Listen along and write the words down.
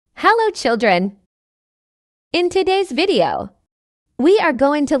Hello, children! In today's video, we are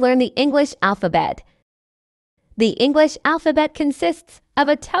going to learn the English alphabet. The English alphabet consists of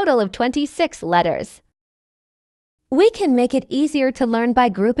a total of 26 letters. We can make it easier to learn by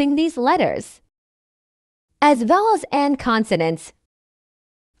grouping these letters as vowels and consonants.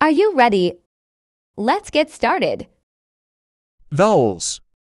 Are you ready? Let's get started. Vowels.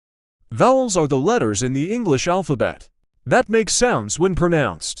 Vowels are the letters in the English alphabet that make sounds when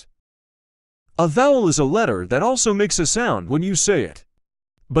pronounced. A vowel is a letter that also makes a sound when you say it.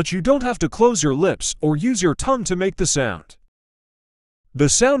 But you don't have to close your lips or use your tongue to make the sound. The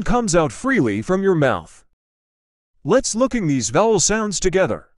sound comes out freely from your mouth. Let's look at these vowel sounds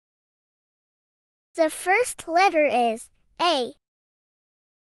together. The first letter is A.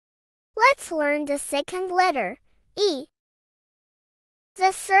 Let's learn the second letter, E.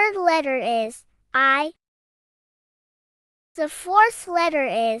 The third letter is I. The fourth letter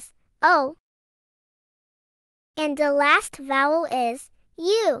is O. And the last vowel is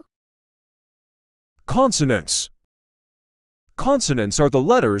U. Consonants. Consonants are the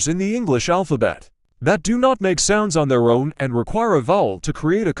letters in the English alphabet that do not make sounds on their own and require a vowel to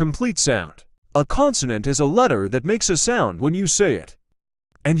create a complete sound. A consonant is a letter that makes a sound when you say it,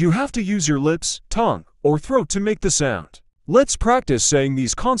 and you have to use your lips, tongue, or throat to make the sound. Let's practice saying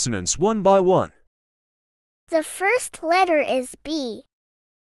these consonants one by one. The first letter is B.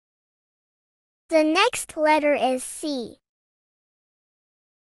 The next letter is C.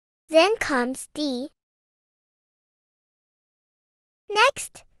 Then comes D.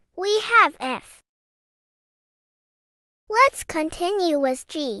 Next, we have F. Let's continue with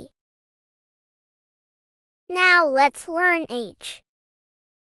G. Now let's learn H.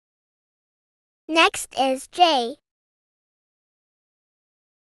 Next is J.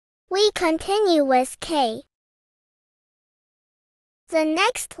 We continue with K. The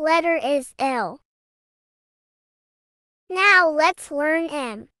next letter is L. Now let's learn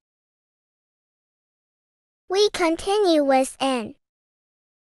M. We continue with N.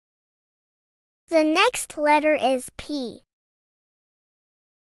 The next letter is P.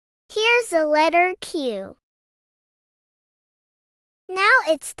 Here's the letter Q. Now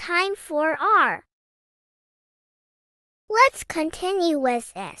it's time for R. Let's continue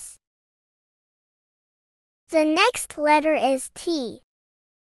with S. The next letter is T.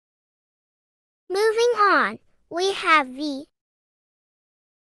 Moving on, we have V.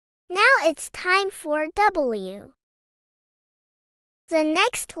 Now it's time for W. The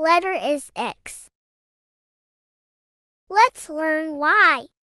next letter is X. Let's learn Y.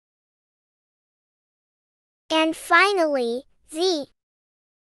 And finally, Z.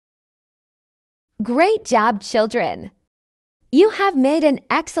 Great job, children! You have made an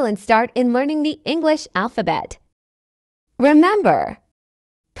excellent start in learning the English alphabet. Remember,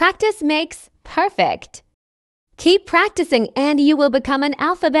 practice makes perfect. Keep practicing and you will become an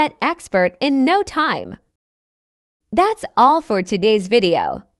alphabet expert in no time. That's all for today's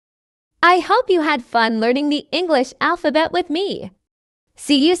video. I hope you had fun learning the English alphabet with me.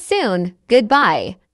 See you soon. Goodbye.